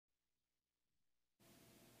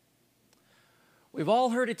We've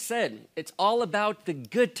all heard it said, it's all about the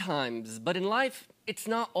good times, but in life, it's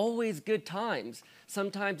not always good times.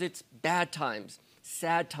 Sometimes it's bad times,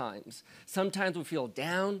 sad times. Sometimes we feel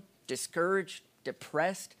down, discouraged,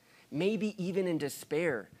 depressed, maybe even in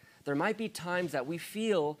despair. There might be times that we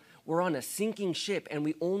feel we're on a sinking ship and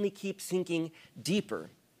we only keep sinking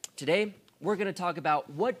deeper. Today, we're going to talk about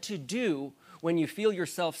what to do when you feel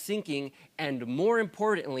yourself sinking, and more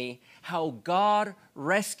importantly, how God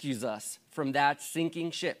rescues us from that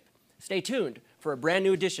sinking ship. Stay tuned for a brand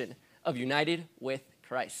new edition of United with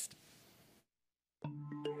Christ.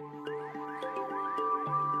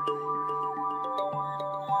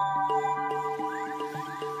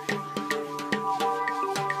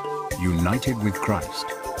 United with Christ.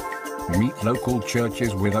 Meet local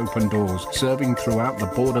churches with open doors, serving throughout the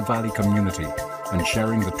Border Valley community and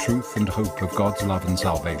sharing the truth and hope of God's love and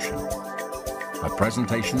salvation. A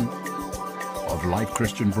presentation of Life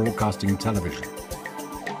Christian Broadcasting Television.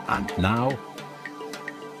 And now,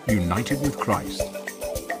 United with Christ.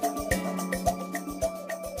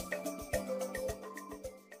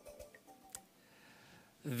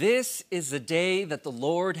 This is the day that the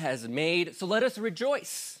Lord has made, so let us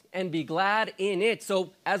rejoice and be glad in it.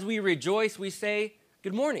 So as we rejoice, we say,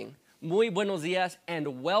 good morning, muy buenos días,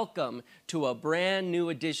 and welcome to a brand new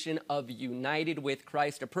edition of United with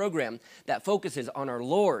Christ, a program that focuses on our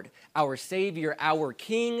Lord, our Savior, our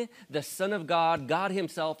King, the Son of God, God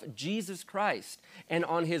Himself, Jesus Christ, and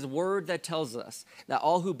on His word that tells us that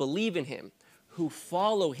all who believe in Him, who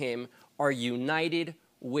follow Him, are united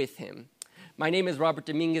with Him. My name is Robert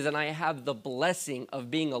Dominguez, and I have the blessing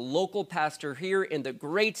of being a local pastor here in the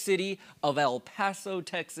great city of El Paso,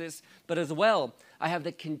 Texas. But as well, I have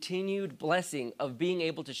the continued blessing of being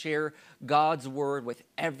able to share God's word with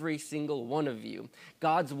every single one of you.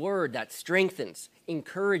 God's word that strengthens,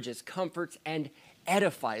 encourages, comforts, and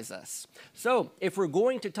edifies us. So if we're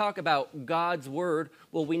going to talk about God's word,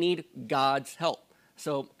 well, we need God's help.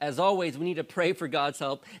 So, as always, we need to pray for God's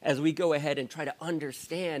help as we go ahead and try to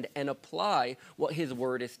understand and apply what His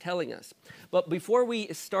Word is telling us. But before we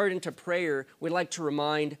start into prayer, we'd like to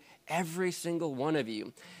remind every single one of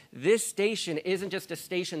you, this station isn't just a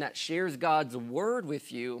station that shares God's Word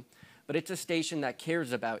with you, but it's a station that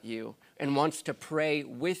cares about you and wants to pray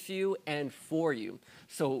with you and for you.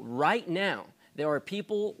 So right now, there are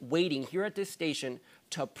people waiting here at this station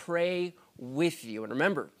to pray with you. And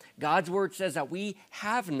remember, God's word says that we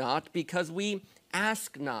have not because we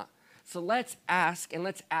ask not. So let's ask, and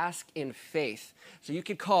let's ask in faith. So you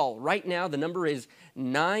could call right now. The number is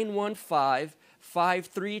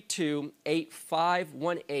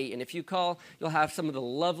 915-532-8518. And if you call, you'll have some of the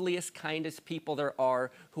loveliest, kindest people there are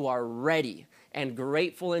who are ready and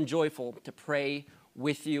grateful and joyful to pray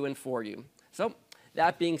with you and for you. So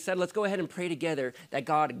that being said, let's go ahead and pray together that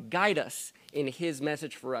God guide us in His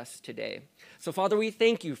message for us today. So Father, we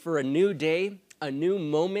thank you for a new day, a new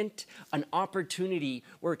moment, an opportunity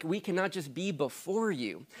where we can not just be before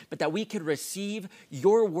you, but that we could receive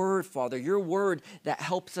your word, Father, your word that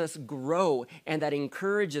helps us grow and that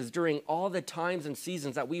encourages during all the times and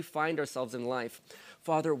seasons that we find ourselves in life.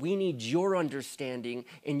 Father, we need your understanding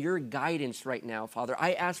and your guidance right now, Father.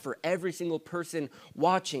 I ask for every single person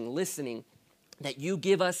watching, listening, that you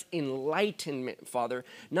give us enlightenment, Father,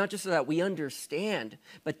 not just so that we understand,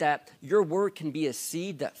 but that your word can be a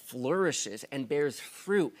seed that flourishes and bears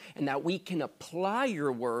fruit, and that we can apply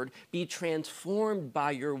your word, be transformed by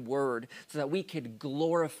your word, so that we could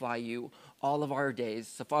glorify you all of our days.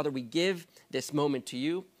 So, Father, we give this moment to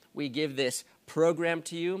you. We give this program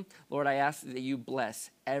to you. Lord, I ask that you bless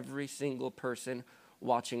every single person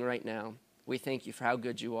watching right now. We thank you for how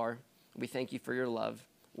good you are. We thank you for your love.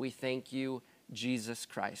 We thank you, Jesus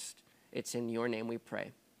Christ. It's in your name we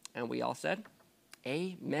pray. And we all said,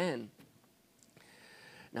 amen.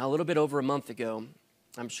 Now, a little bit over a month ago,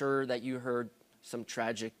 I'm sure that you heard some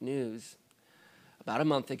tragic news. About a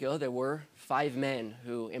month ago, there were 5 men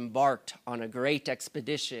who embarked on a great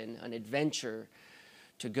expedition, an adventure,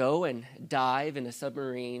 to go and dive in a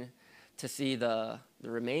submarine to see the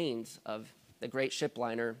remains of the great ship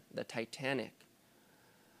liner, the Titanic.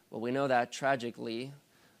 Well, we know that tragically,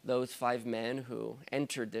 those 5 men who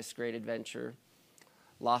entered this great adventure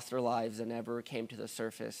lost their lives and never came to the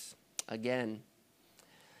surface again.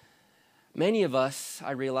 Many of us,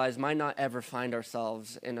 I realize, might not ever find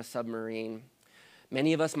ourselves in a submarine.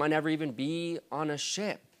 Many of us might never even be on a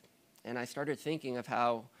ship. And I started thinking of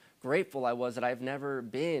how grateful I was that I've never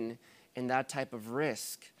been in that type of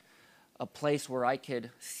risk, a place where I could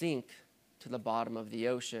sink to the bottom of the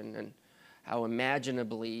ocean, and how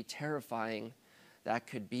imaginably terrifying that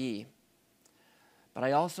could be. But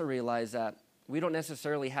I also realized that we don't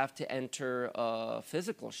necessarily have to enter a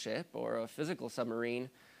physical ship or a physical submarine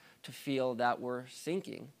to feel that we're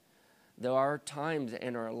sinking. There are times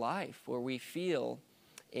in our life where we feel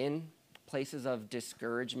in places of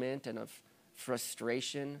discouragement and of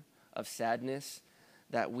frustration, of sadness,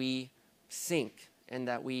 that we sink and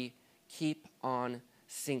that we keep on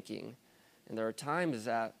sinking. And there are times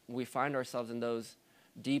that we find ourselves in those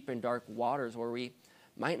deep and dark waters where we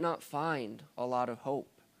might not find a lot of hope.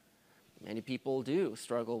 Many people do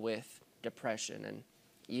struggle with depression and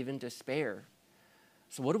even despair.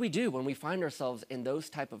 So what do we do when we find ourselves in those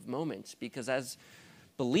type of moments? Because as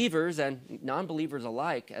believers and non-believers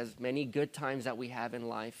alike, as many good times that we have in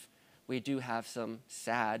life, we do have some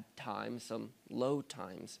sad times, some low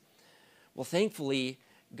times. Well, thankfully,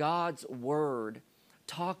 God's word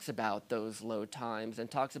talks about those low times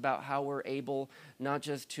and talks about how we're able not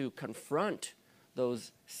just to confront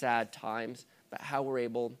those sad times, but how we're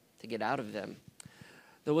able to get out of them.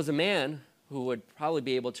 There was a man who would probably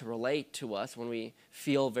be able to relate to us when we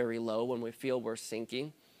feel very low, when we feel we're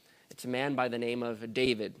sinking. It's a man by the name of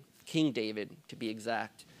David, King David, to be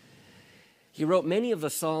exact. He wrote many of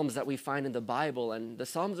the Psalms that we find in the Bible, and the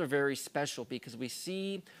Psalms are very special because we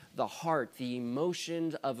see the heart, the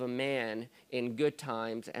emotions of a man in good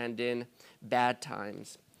times and in bad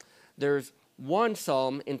times. There's one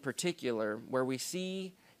Psalm in particular where we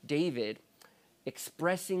see David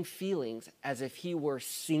expressing feelings as if he were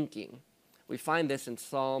sinking. We find this in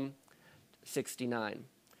Psalm 69,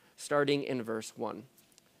 starting in verse 1.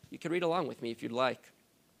 You can read along with me if you'd like.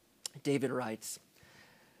 David writes,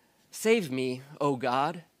 "Save me, O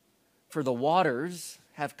God, for the waters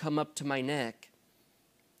have come up to my neck.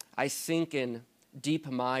 I sink in deep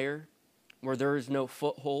mire where there is no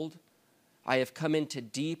foothold. I have come into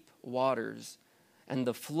deep waters, and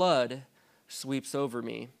the flood sweeps over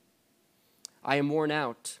me. I am worn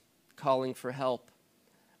out, calling for help.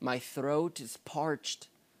 My throat is parched.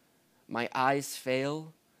 My eyes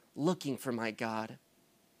fail, looking for my God."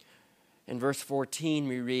 In verse 14,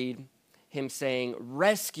 we read him saying,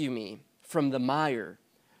 "Rescue me from the mire.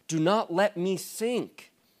 Do not let me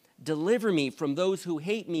sink. Deliver me from those who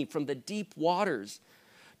hate me, from the deep waters.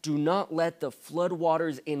 Do not let the flood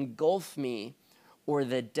waters engulf me, or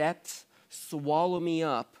the depths swallow me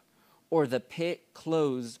up, or the pit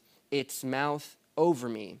close its mouth over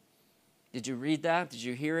me." Did you read that? Did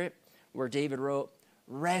you hear it? Where David wrote,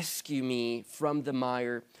 "Rescue me from the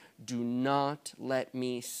mire. Do not let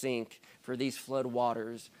me sink, for these flood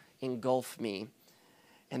waters engulf me."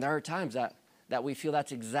 And there are times that we feel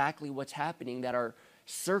that's exactly what's happening, that our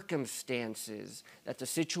circumstances, that the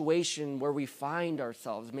situation where we find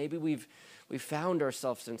ourselves, maybe we've found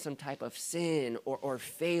ourselves in some type of sin or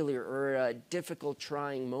failure or a difficult,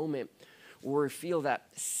 trying moment, where we feel that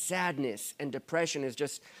sadness and depression is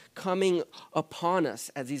just coming upon us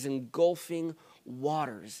as these engulfing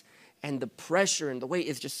waters. And the pressure and the weight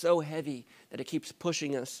is just so heavy that it keeps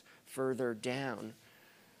pushing us further down.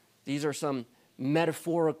 These are some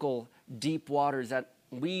metaphorical deep waters that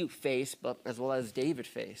we face, but as well as David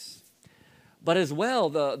faced. But as well,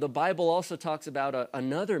 the Bible also talks about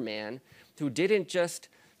another man who didn't just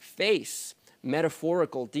face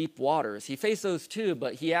metaphorical deep waters. He faced those too,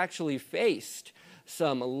 but he actually faced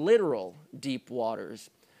some literal deep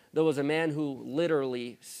waters. There was a man who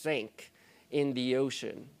literally sank in the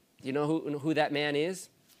ocean. You know who that man is?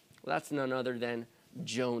 Well, that's none other than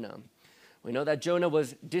Jonah. We know that Jonah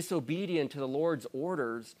was disobedient to the Lord's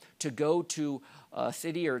orders to go to a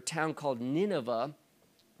city or town called Nineveh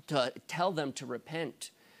to tell them to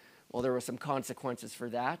repent. Well, there were some consequences for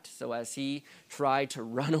that. So as he tried to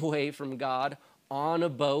run away from God on a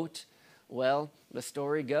boat, well, the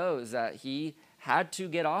story goes that he had to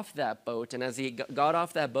get off that boat. And as he got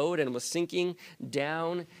off that boat and was sinking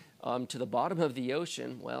down to the bottom of the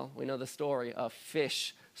ocean, well, we know the story. A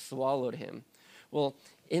fish swallowed him. Well,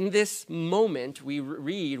 in this moment, we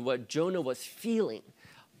read what Jonah was feeling.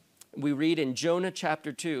 We read in Jonah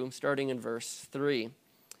chapter 2, starting in verse 3.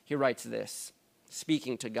 He writes this,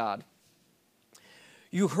 speaking to God.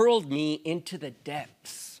 "You hurled me into the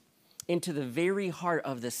depths, into the very heart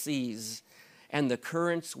of the seas, and the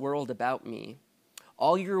currents swirled about me.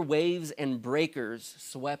 All your waves and breakers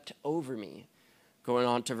swept over me." Going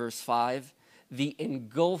on to verse 5, "The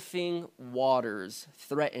engulfing waters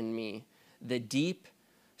threatened me. The deep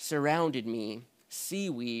surrounded me.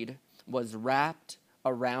 Seaweed was wrapped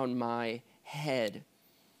around my head."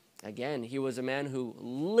 Again, he was a man who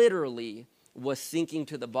literally was sinking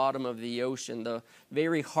to the bottom of the ocean. The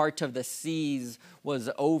very heart of the seas was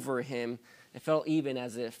over him. It felt even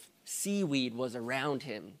as if seaweed was around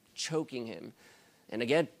him, choking him. And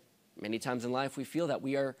again, Many times in life we feel that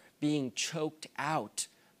we are being choked out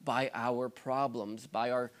by our problems, by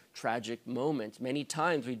our tragic moments. Many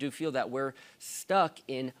times we do feel that we're stuck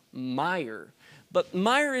in mire. But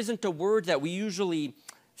mire isn't a word that we usually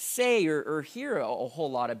say or hear a whole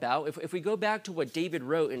lot about. If we go back to what David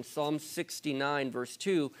wrote in Psalm 69, verse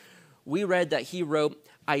 2, we read that he wrote,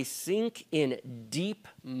 "I sink in deep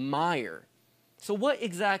mire." So what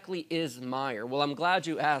exactly is mire? Well, I'm glad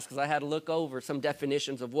you asked, because I had to look over some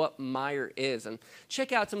definitions of what mire is and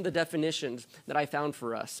check out some of the definitions that I found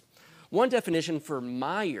for us. One definition for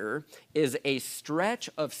mire is a stretch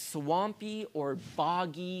of swampy or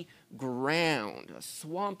boggy ground, a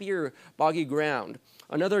swampy or boggy ground.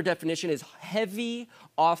 Another definition is heavy,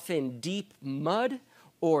 often deep mud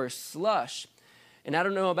or slush. And I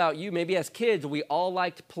don't know about you, maybe as kids, we all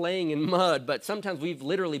liked playing in mud, but sometimes we've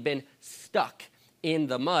literally been stuck in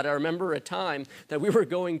the mud. I remember a time that we were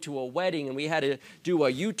going to a wedding and we had to do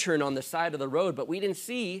a U-turn on the side of the road, but we didn't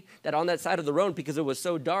see that on that side of the road because it was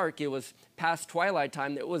so dark. It was past twilight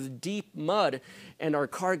time. It was deep mud and our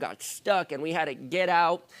car got stuck and we had to get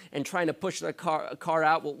out and trying to push the car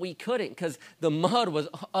out. Well, we couldn't because the mud was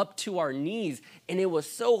up to our knees and it was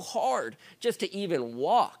so hard just to even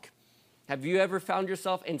walk. Have you ever found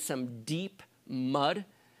yourself in some deep mud?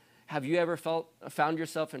 Have you ever found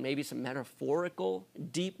yourself in maybe some metaphorical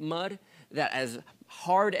deep mud that as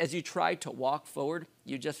hard as you try to walk forward,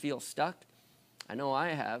 you just feel stuck? I know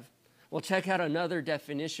I have. Well, check out another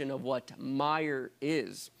definition of what mire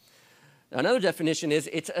is. Another definition is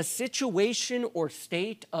it's a situation or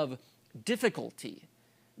state of difficulty,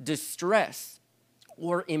 distress,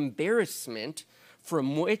 or embarrassment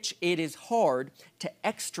from which it is hard to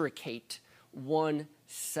extricate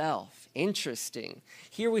oneself. Interesting.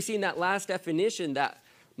 Here we see in that last definition that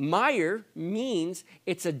mire means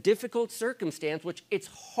it's a difficult circumstance which it's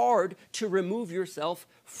hard to remove yourself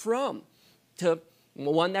from, to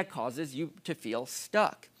one that causes you to feel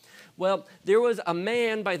stuck. Well, there was a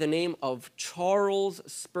man by the name of Charles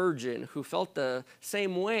Spurgeon who felt the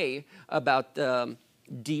same way about the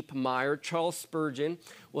deep mire. Charles Spurgeon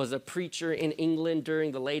was a preacher in England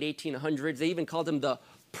during the late 1800s. They even called him the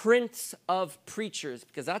Prince of Preachers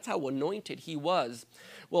because that's how anointed he was.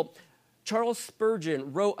 Well, Charles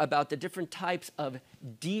Spurgeon wrote about the different types of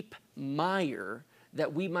deep mire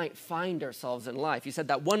that we might find ourselves in life. He said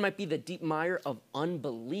that one might be the deep mire of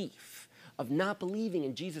unbelief, of not believing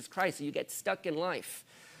in Jesus Christ, so you get stuck in life.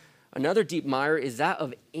 Another deep mire is that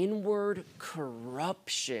of inward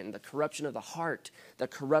corruption, the corruption of the heart, the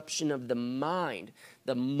corruption of the mind,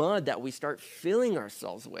 the mud that we start filling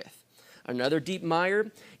ourselves with. Another deep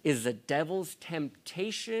mire is the devil's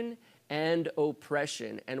temptation and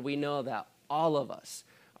oppression. And we know that all of us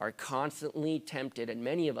are constantly tempted and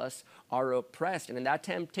many of us are oppressed. And in that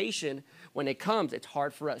temptation, when it comes, it's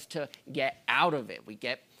hard for us to get out of it. We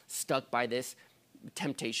get stuck by this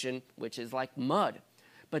temptation, which is like mud.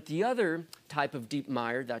 But the other type of deep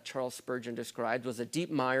mire that Charles Spurgeon described was a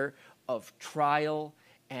deep mire of trial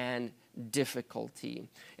and difficulty.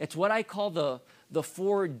 It's what I call the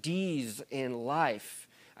 4 Ds in life.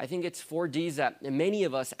 I think it's 4 Ds that many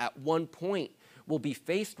of us at one point will be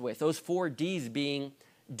faced with. Those 4 Ds being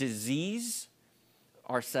disease,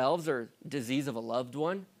 ourselves, or disease of a loved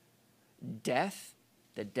one, death,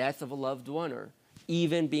 the death of a loved one, or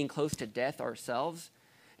even being close to death ourselves.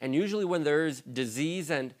 And usually when there's disease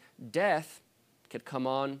and death, could come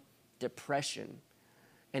on depression.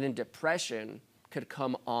 And in depression could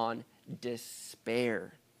come on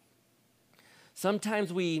despair.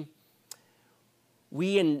 Sometimes we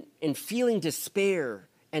in feeling despair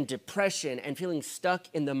and depression and feeling stuck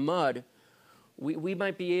in the mud, we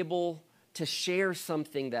might be able to share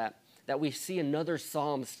something that we see another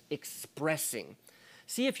Psalms expressing.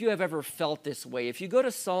 See if you have ever felt this way. If you go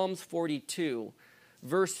to Psalms 42,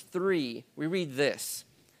 verse 3, we read this: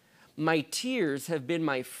 "My tears have been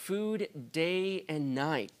my food day and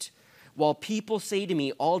night, while people say to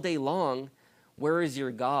me all day long, 'Where is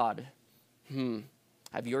your God?'"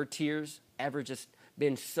 Have your tears ever just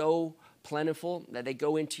been so plentiful that they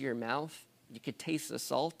go into your mouth? You could taste the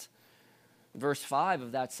salt. Verse 5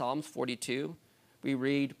 of that Psalms 42, we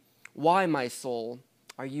read, "Why, my soul,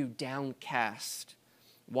 are you downcast?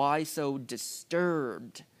 Why so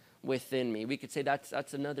disturbed within me?" We could say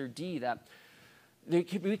that's another D, that we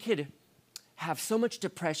could have so much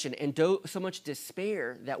depression and so much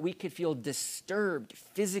despair that we could feel disturbed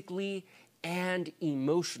physically and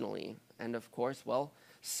emotionally. And of course, well,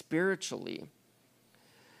 spiritually.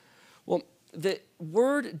 Well, the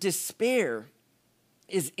word despair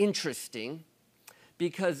is interesting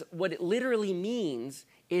because what it literally means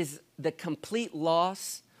is the complete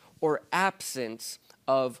loss or absence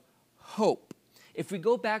of hope. If we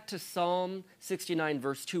go back to Psalm 69,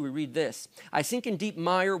 verse 2, we read this: I sink in deep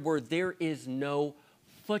mire where there is no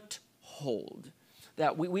foothold.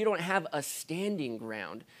 That we don't have a standing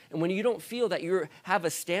ground. And when you don't feel that you have a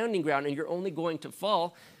standing ground and you're only going to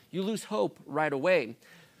fall, you lose hope right away.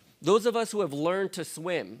 Those of us who have learned to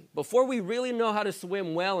swim, before we really know how to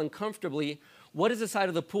swim well and comfortably, what is the side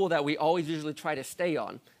of the pool that we always usually try to stay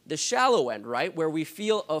on? The shallow end, right? Where we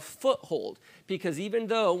feel a foothold. Because even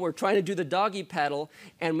though we're trying to do the doggy paddle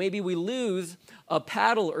and maybe we lose a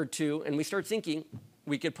paddle or two and we start sinking,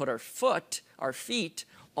 we could put our feet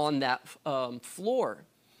on that floor.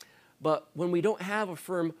 But when we don't have a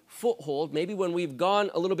firm foothold, maybe when we've gone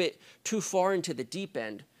a little bit too far into the deep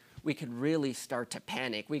end, we could really start to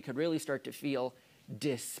panic. We could really start to feel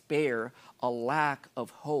despair, a lack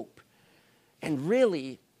of hope. And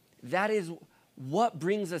really, that is what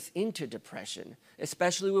brings us into depression,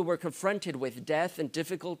 especially when we're confronted with death and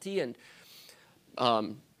difficulty and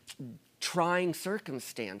trying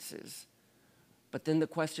circumstances. But then the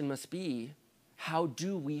question must be, how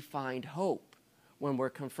do we find hope when we're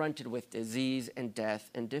confronted with disease and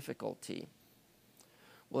death and difficulty?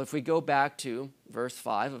 Well, if we go back to verse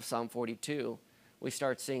 5 of Psalm 42, we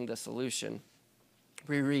start seeing the solution.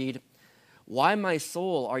 We read, "Why, my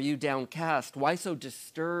soul, are you downcast? Why so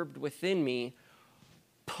disturbed within me?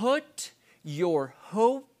 Put your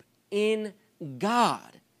hope in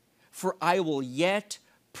God, for I will yet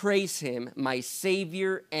praise him, my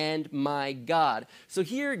Savior and my God." So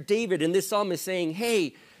here David in this psalm is saying,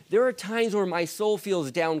 hey, there are times where my soul feels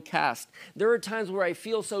downcast. There are times where I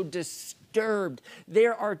feel so disturbed.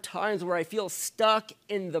 There are times where I feel stuck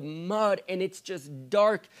in the mud and it's just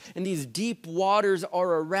dark and these deep waters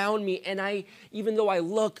are around me. And even though I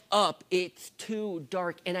look up, it's too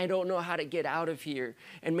dark and I don't know how to get out of here.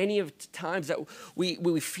 And many of times that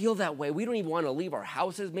we feel that way, we don't even want to leave our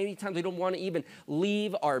houses. Many times we don't want to even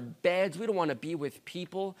leave our beds. We don't want to be with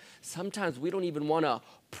people. Sometimes we don't even want to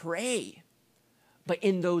pray. But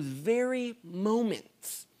in those very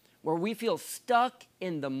moments where we feel stuck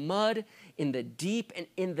in the mud, in the deep and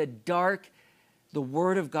in the dark, the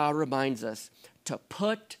Word of God reminds us to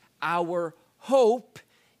put our hope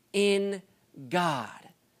in God.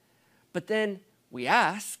 But then we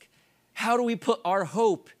ask, how do we put our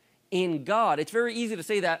hope in God? It's very easy to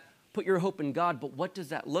say that, put your hope in God, but what does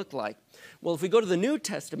that look like? Well, if we go to the New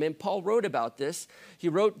Testament, Paul wrote about this. He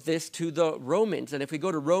wrote this to the Romans. And if we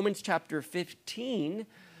go to Romans chapter 15,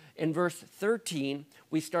 in verse 13,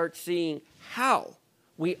 we start seeing how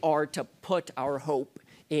we are to put our hope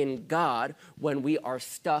in God when we are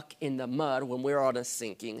stuck in the mud, when we're on a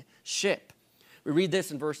sinking ship. We read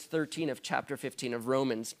this in verse 13 of chapter 15 of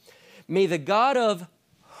Romans. "May the God of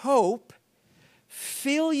hope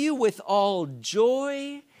fill you with all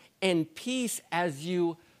joy and peace as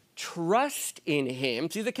you trust in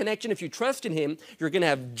him." See the connection? If you trust in him, you're going to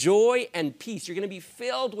have joy and peace. You're going to be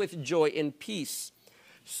filled with joy and peace,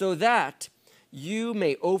 so that you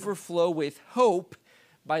may overflow with hope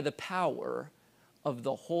by the power of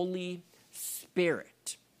the Holy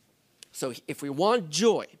Spirit. So if we want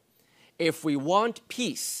joy, if we want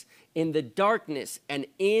peace in the darkness and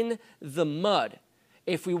in the mud,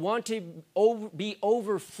 if we want to be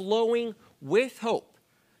overflowing with hope,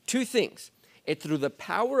 two things. It's through the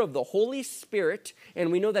power of the Holy Spirit,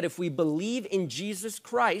 and we know that if we believe in Jesus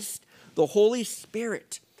Christ, the Holy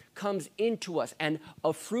Spirit comes into us, and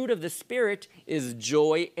a fruit of the Spirit is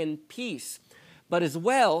joy and peace. But as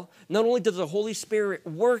well, not only does the Holy Spirit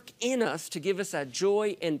work in us to give us that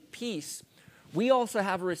joy and peace, we also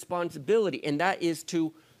have a responsibility, and that is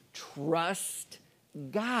to trust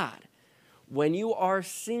God. When you are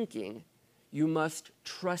sinking, you must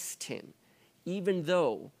trust him, even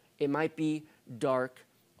though it might be dark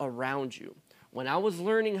around you. When I was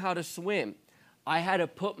learning how to swim, I had to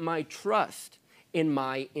put my trust in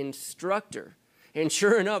my instructor. And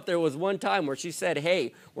sure enough, there was one time where she said,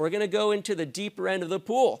 "Hey, we're going to go into the deeper end of the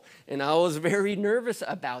pool." And I was very nervous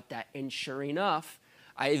about that. And sure enough,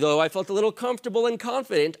 though I felt a little comfortable and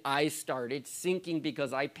confident, I started sinking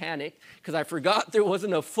because I panicked, because I forgot there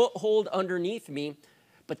wasn't a foothold underneath me.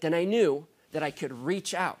 But then I knew that I could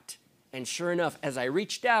reach out. And sure enough, as I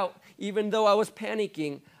reached out, even though I was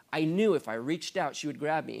panicking, I knew if I reached out, she would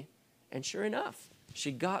grab me. And sure enough,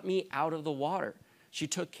 she got me out of the water. She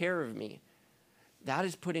took care of me. That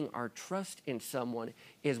is putting our trust in someone,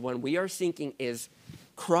 is when we are sinking, is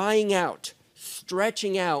crying out,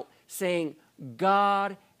 stretching out, saying,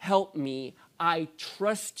 "God, help me. I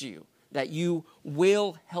trust you that you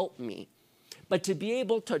will help me." But to be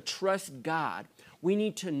able to trust God, we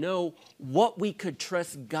need to know what we could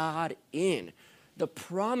trust God in. The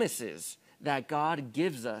promises that God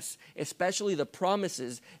gives us, especially the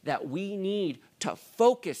promises that we need to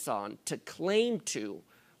focus on, to claim to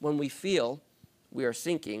when we feel we are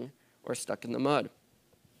sinking or stuck in the mud.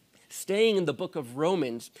 Staying in the book of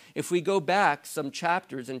Romans, if we go back some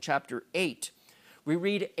chapters in chapter 8, we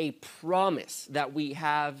read a promise that we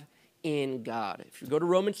have in God. If you go to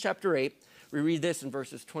Romans chapter 8, we read this in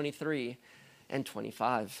verses 23 and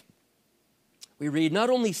 25. We read, "Not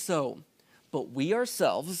only so, but we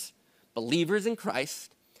ourselves, believers in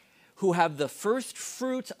Christ, who have the first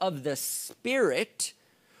fruits of the Spirit,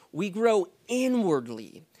 we grow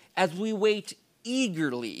inwardly as we wait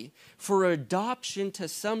eagerly for adoption to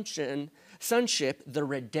sonship, the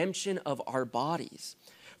redemption of our bodies.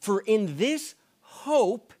 For in this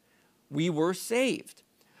hope we were saved.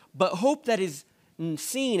 But hope that is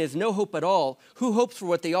seen is no hope at all. Who hopes for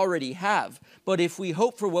what they already have? But if we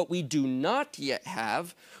hope for what we do not yet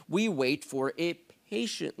have, we wait for it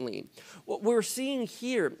patiently." What we're seeing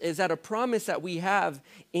here is that a promise that we have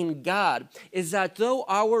in God is that though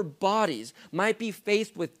our bodies might be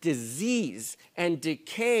faced with disease and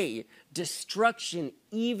decay, destruction,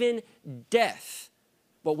 even death,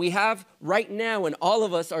 what we have right now, and all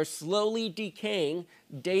of us are slowly decaying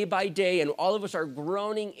day by day, and all of us are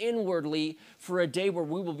groaning inwardly for a day where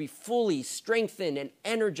we will be fully strengthened and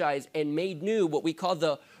energized and made new, what we call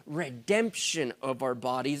the redemption of our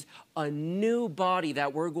bodies, a new body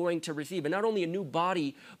that we're going to receive. And not only a new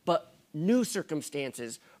body, but new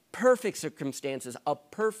circumstances, perfect circumstances, a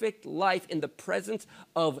perfect life in the presence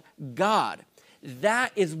of God.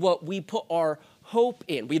 That is what we put our hope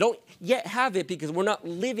in. We don't yet have it because we're not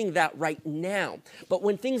living that right now. But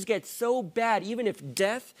when things get so bad, even if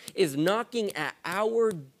death is knocking at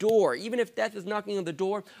our door, even if death is knocking on the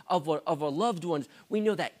door of our loved ones, we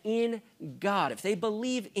know that in God, if they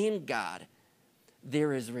believe in God,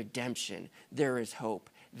 there is redemption, there is hope,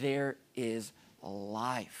 there is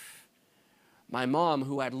life. My mom,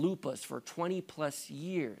 who had lupus for 20 plus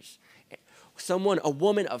years, a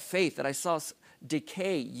woman of faith that I saw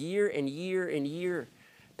decay year and year and year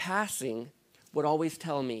passing, would always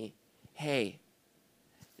tell me, "Hey,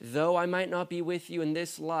 though I might not be with you in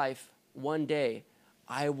this life, one day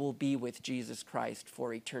I will be with Jesus Christ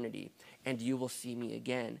for eternity, and you will see me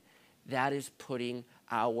again." That is putting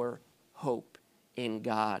our hope in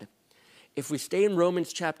God. If we stay in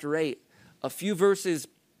Romans chapter 8, a few verses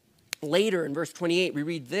later in verse 28, we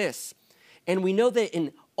read this, "And we know that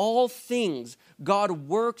in all things God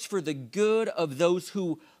works for the good of those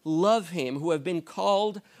who love him, who have been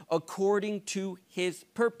called according to his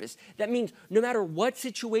purpose." That means no matter what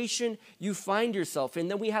situation you find yourself in,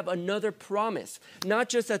 then we have another promise. Not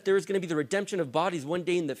just that there is going to be the redemption of bodies one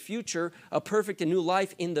day in the future, a perfect and new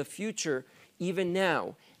life in the future. Even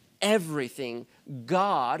now, everything,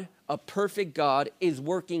 God, a perfect God, is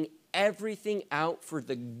working everything out for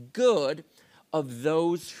the good of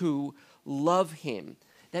those who love him.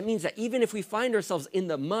 That means that even if we find ourselves in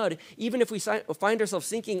the mud, even if we find ourselves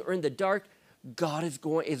sinking or in the dark, God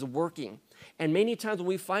is working. And many times when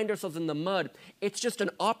we find ourselves in the mud, it's just an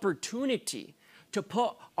opportunity to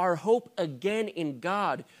put our hope again in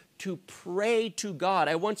God, to pray to God.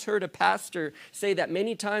 I once heard a pastor say that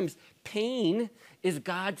many times pain is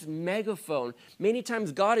God's megaphone. Many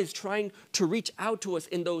times God is trying to reach out to us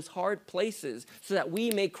in those hard places so that we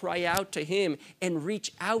may cry out to him and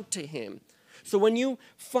reach out to him. So when you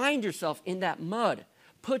find yourself in that mud,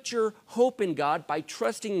 put your hope in God by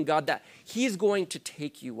trusting in God that he's going to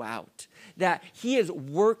take you out, that he is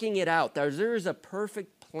working it out, that there is a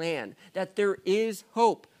perfect plan, that there is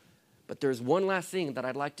hope. But there's one last thing that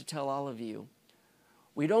I'd like to tell all of you.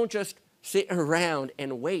 We don't just sit around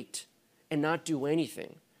and wait and not do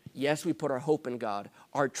anything. Yes, we put our hope in God,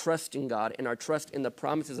 our trust in God, and our trust in the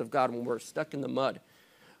promises of God when we're stuck in the mud.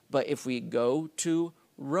 But if we go to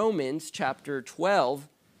Romans chapter 12,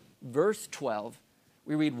 verse 12,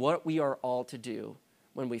 we read what we are all to do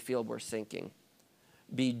when we feel we're sinking.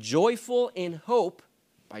 Be joyful in hope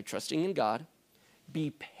by trusting in God.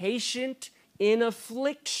 Be patient in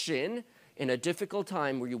affliction, in a difficult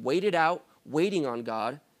time where you wait it out, waiting on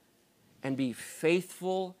God. And be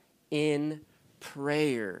faithful in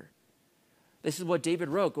prayer. This is what David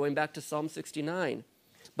wrote, going back to Psalm 69.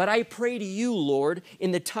 "But I pray to you, Lord,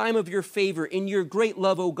 in the time of your favor, in your great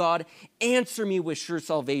love, O God, answer me with sure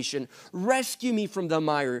salvation. Rescue me from the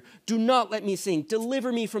mire. Do not let me sink.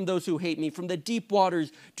 Deliver me from those who hate me, from the deep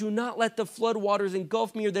waters. Do not let the flood waters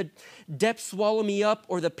engulf me or the depths swallow me up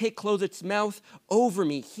or the pit close its mouth over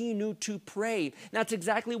me." He knew to pray. That's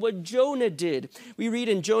exactly what Jonah did. We read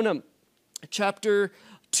in Jonah chapter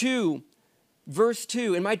 2, Verse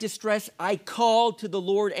 2, in my distress, I called to the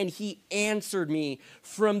Lord and he answered me.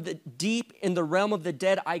 From the deep in the realm of the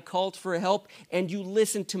dead, I called for help and you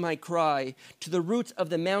listened to my cry. To the roots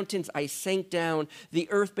of the mountains, I sank down, the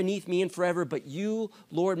earth beneath me and forever. But you,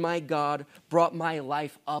 Lord my God, brought my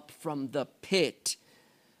life up from the pit.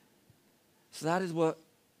 So that is what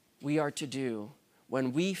we are to do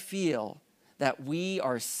when we feel that we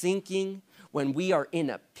are sinking, when we are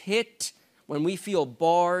in a pit, when we feel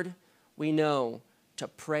barred. We know to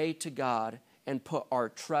pray to God and put our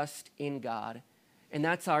trust in God. And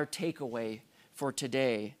that's our takeaway for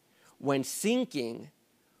today. When sinking,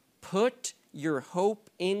 put your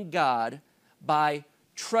hope in God by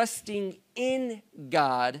trusting in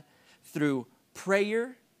God through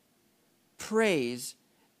prayer, praise,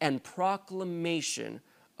 and proclamation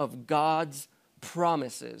of God's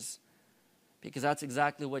promises. Because that's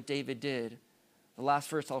exactly what David did. The last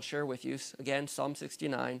verse I'll share with you, again, Psalm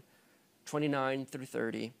 69. 29 through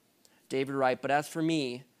 30, David writes, but as for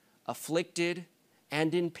me, afflicted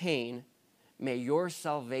and in pain, may your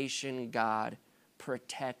salvation, God,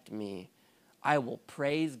 protect me. I will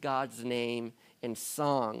praise God's name in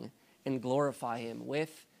song and glorify him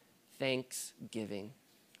with thanksgiving.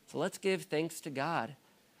 So let's give thanks to God.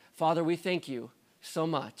 Father, we thank you so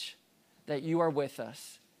much that you are with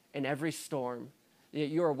us in every storm, that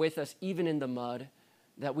you are with us even in the mud,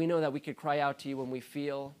 that we know that we could cry out to you when we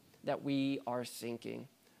feel that we are sinking.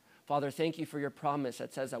 Father, thank you for your promise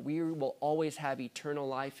that says that we will always have eternal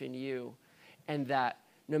life in you, and that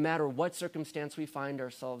no matter what circumstance we find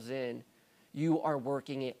ourselves in, you are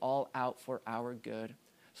working it all out for our good.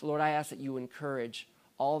 So Lord, I ask that you encourage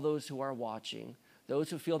all those who are watching,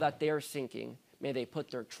 those who feel that they are sinking, may they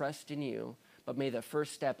put their trust in you, but may the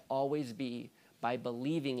first step always be by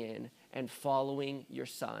believing in and following your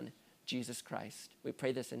Son, Jesus Christ. We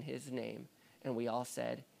pray this in his name, and we all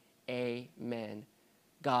said, amen.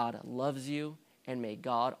 God loves you, and may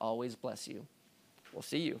God always bless you. We'll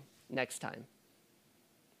see you next time.